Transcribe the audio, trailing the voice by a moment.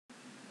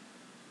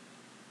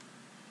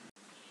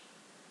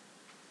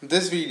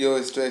This video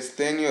is to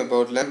explain you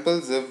about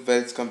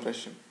Lempel-Ziv-Welch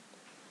compression,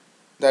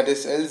 that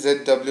is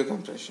LZW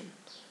compression.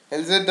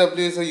 LZW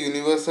is a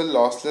universal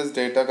lossless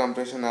data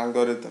compression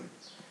algorithm.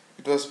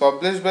 It was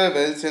published by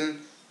Welch in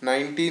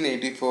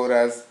 1984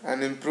 as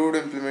an improved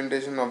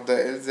implementation of the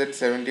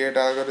LZ78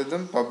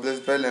 algorithm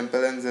published by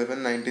Lempel and Ziv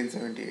in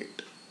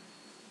 1978.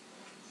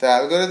 The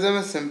algorithm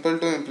is simple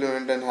to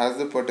implement and has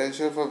the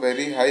potential for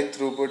very high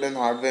throughput and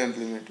hardware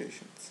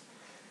implementations.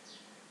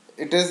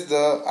 It is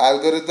the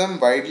algorithm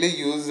widely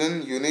used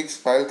in Unix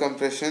file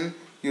compression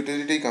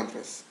utility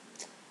compress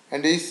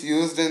and is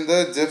used in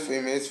the GIF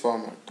image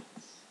format.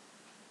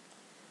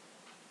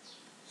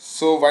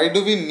 So why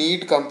do we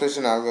need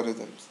compression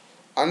algorithms?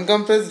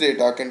 Uncompressed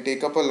data can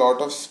take up a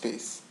lot of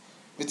space,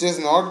 which is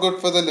not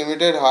good for the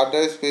limited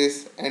hardware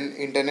space and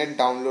internet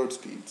download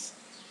speeds.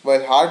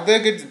 While hardware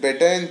gets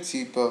better and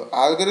cheaper,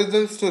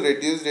 algorithms to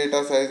reduce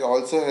data size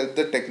also help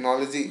the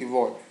technology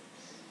evolve.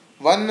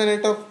 1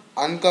 minute of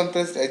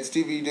uncompressed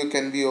HD video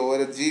can be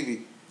over a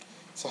GB.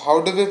 So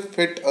how do we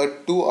fit a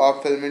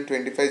 2-hour film in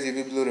 25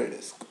 GB Blu-ray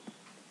disc?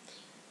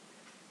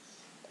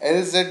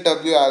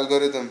 LZW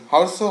algorithm.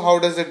 How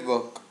does it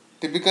work?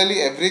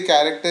 Typically every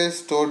character is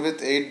stored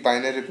with 8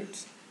 binary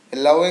bits,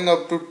 allowing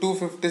up to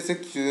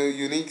 256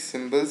 unique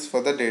symbols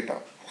for the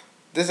data.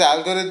 This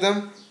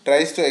algorithm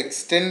tries to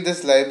extend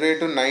this library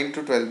to 9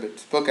 to 12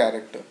 bits per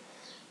character.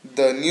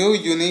 The new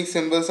unique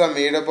symbols are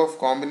made up of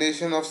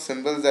combination of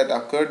symbols that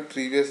occurred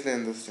previously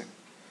in the string.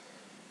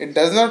 It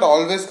does not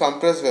always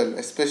compress well,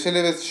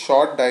 especially with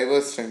short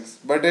diverse strings,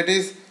 but it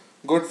is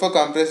good for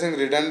compressing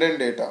redundant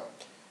data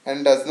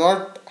and does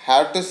not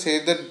have to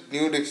save the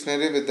new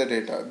dictionary with the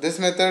data. This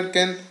method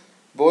can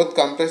both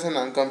compress and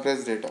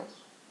uncompress data.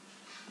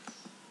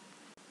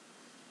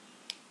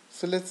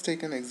 So let's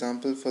take an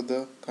example for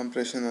the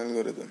compression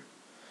algorithm.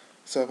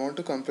 So I want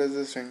to compress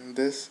the string.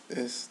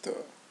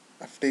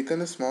 I've taken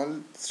a small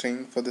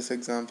string for this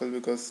example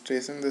because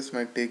tracing this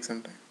might take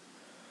some time.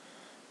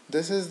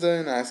 This is the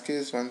in ASCII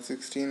is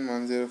 116,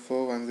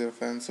 104,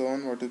 105 and so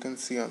on, what you can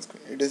see on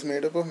screen. It is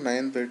made up of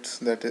 9 bytes,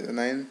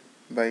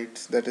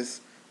 that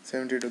is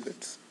 72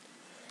 bits.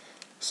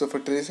 So for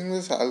tracing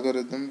this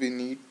algorithm, we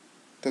need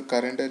the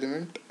current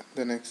element,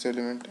 the next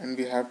element, and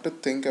we have to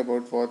think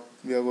about what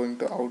we are going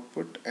to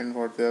output and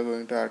what we are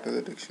going to add to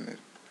the dictionary.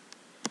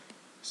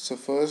 So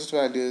first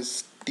value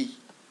is T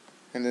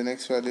and the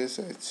next value is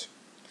H.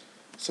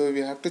 So we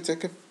have to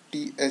check if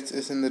TH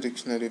is in the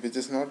dictionary, which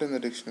is not in the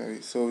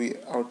dictionary. So we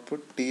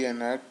output T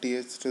and add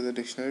TH to the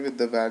dictionary with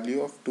the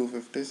value of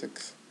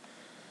 256.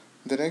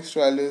 The next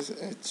value is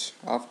H,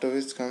 after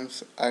which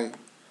comes I.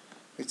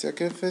 We check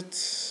if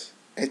it's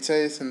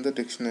HI is in the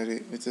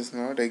dictionary, which is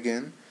not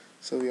again.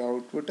 So we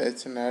output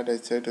H and add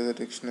HI to the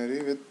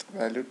dictionary with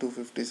value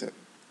 257.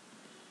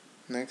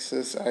 Next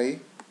is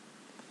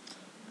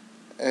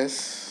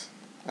IS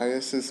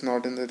is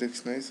not in the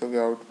dictionary, so we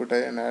output I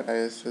and add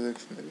IS to the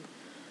dictionary.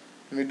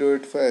 We do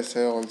it for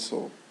SI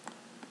also.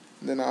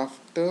 Then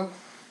after,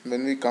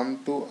 when we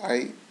come to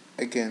I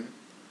again,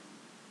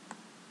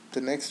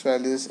 the next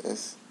value is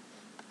S.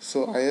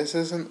 So IS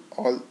is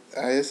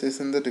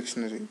in the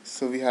dictionary.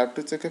 So we have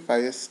to check if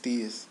IST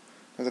is.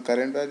 Now the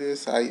current value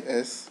is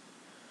IS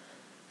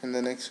and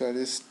the next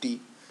value is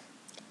T.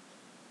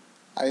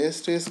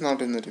 IST is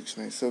not in the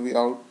dictionary. So we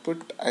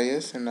output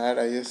IS and add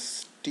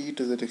IST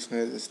to the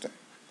dictionary this time.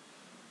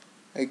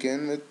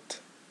 Again with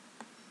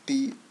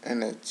T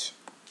and H.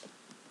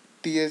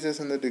 TH is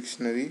in the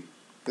dictionary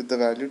with the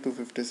value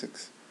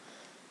 256.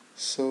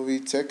 So we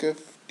check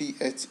if THE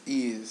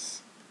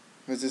is,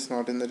 which is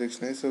not in the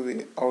dictionary. So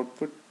we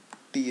output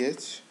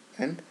TH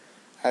and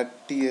add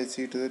THE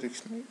to the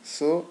dictionary.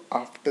 So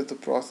after the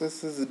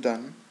process is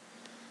done,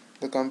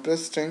 the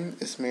compressed string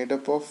is made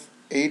up of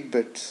 8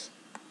 bits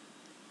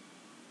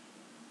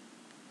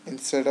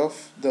instead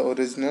of the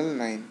original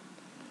 9,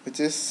 which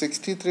is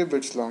 63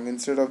 bits long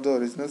instead of the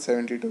original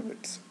 72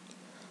 bits.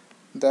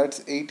 That's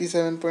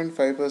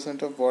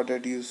 87.5% of what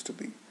it used to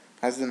be.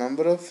 As the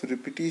number of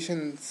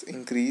repetitions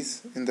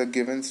increase in the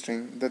given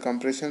string, the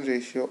compression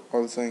ratio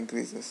also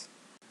increases.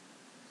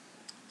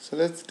 So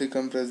let's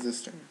decompress this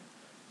string.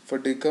 For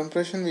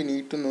decompression, we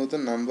need to know the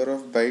number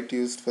of bytes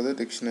used for the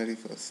dictionary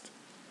first.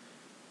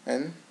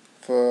 And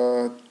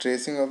for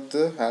tracing of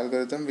the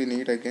algorithm, we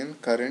need again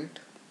current,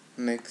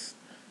 next.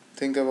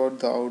 Think about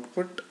the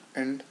output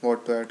and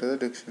what to add to the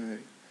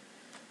dictionary.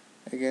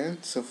 Again,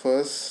 so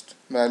first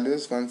value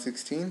is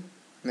 116,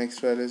 next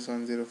value is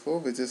 104,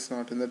 which is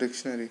not in the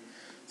dictionary.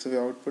 So we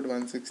output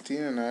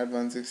 116 and add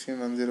 116,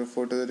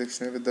 104 to the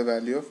dictionary with the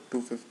value of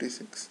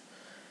 256.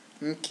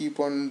 And keep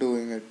on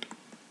doing it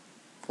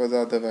for the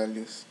other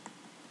values.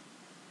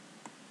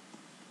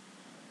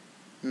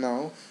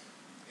 Now,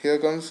 here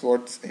comes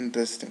what's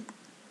interesting.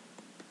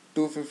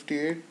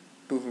 258,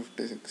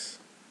 256.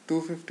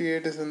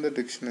 258 is in the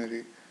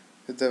dictionary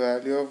with the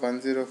value of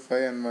 105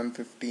 and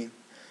 115.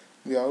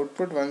 We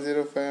output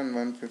 105 and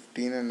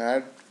 115 and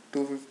add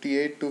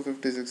 258,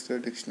 256 to the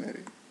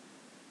dictionary.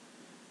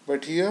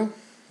 But here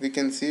we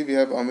can see we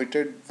have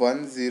omitted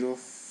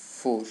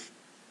 104.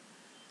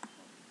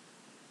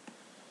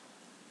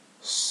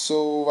 So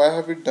why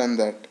have we done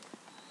that?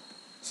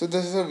 So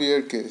this is a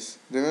weird case.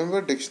 Remember,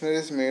 dictionary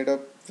is made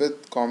up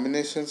with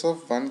combinations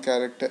of one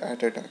character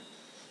at a time.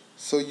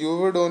 So you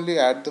would only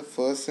add the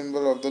first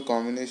symbol of the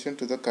combination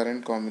to the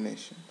current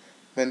combination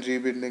when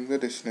rebuilding the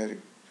dictionary.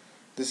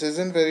 This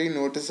isn't very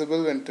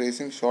noticeable when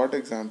tracing short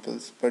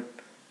examples, but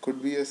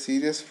could be a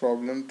serious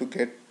problem to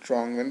get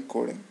wrong when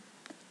coding.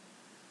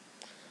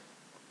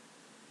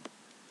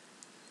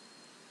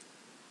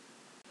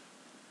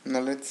 Now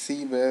let's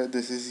see where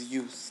this is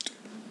used.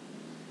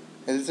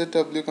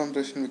 LZW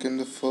compression became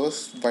the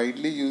first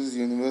widely used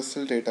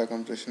universal data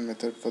compression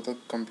method for the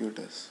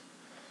computers.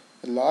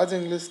 A large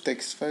English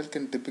text file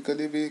can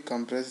typically be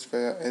compressed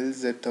via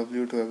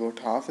LZW to about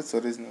half its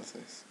original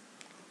size.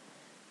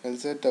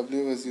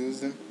 LZW was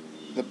used in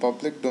the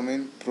public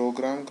domain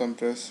program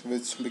compress,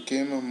 which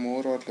became a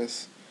more or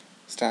less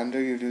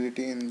standard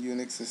utility in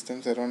Unix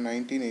systems around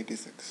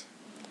 1986.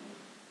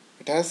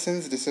 It has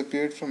since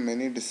disappeared from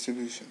many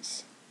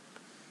distributions,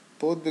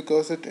 both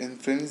because it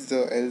infringed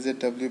the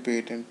LZW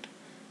patent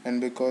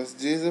and because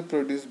JZip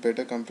produced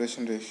better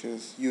compression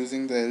ratios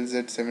using the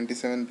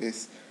LZ77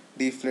 based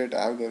deflate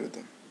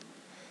algorithm.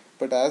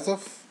 But as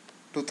of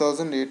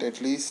 2008 at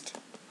least,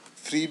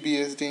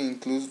 FreeBSD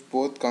includes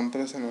both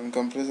compress and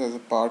uncompress as a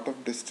part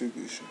of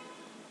distribution.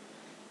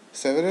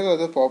 Several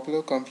other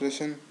popular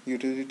compression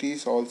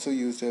utilities also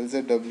used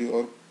LZW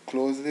or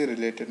closely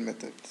related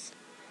methods.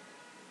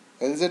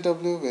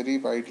 LZW very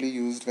widely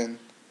used when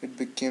it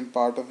became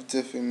part of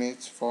GIF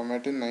image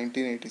format in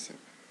 1987.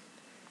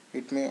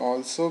 It may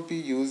also be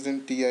used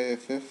in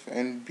TIFF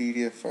and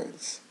BDF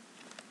files.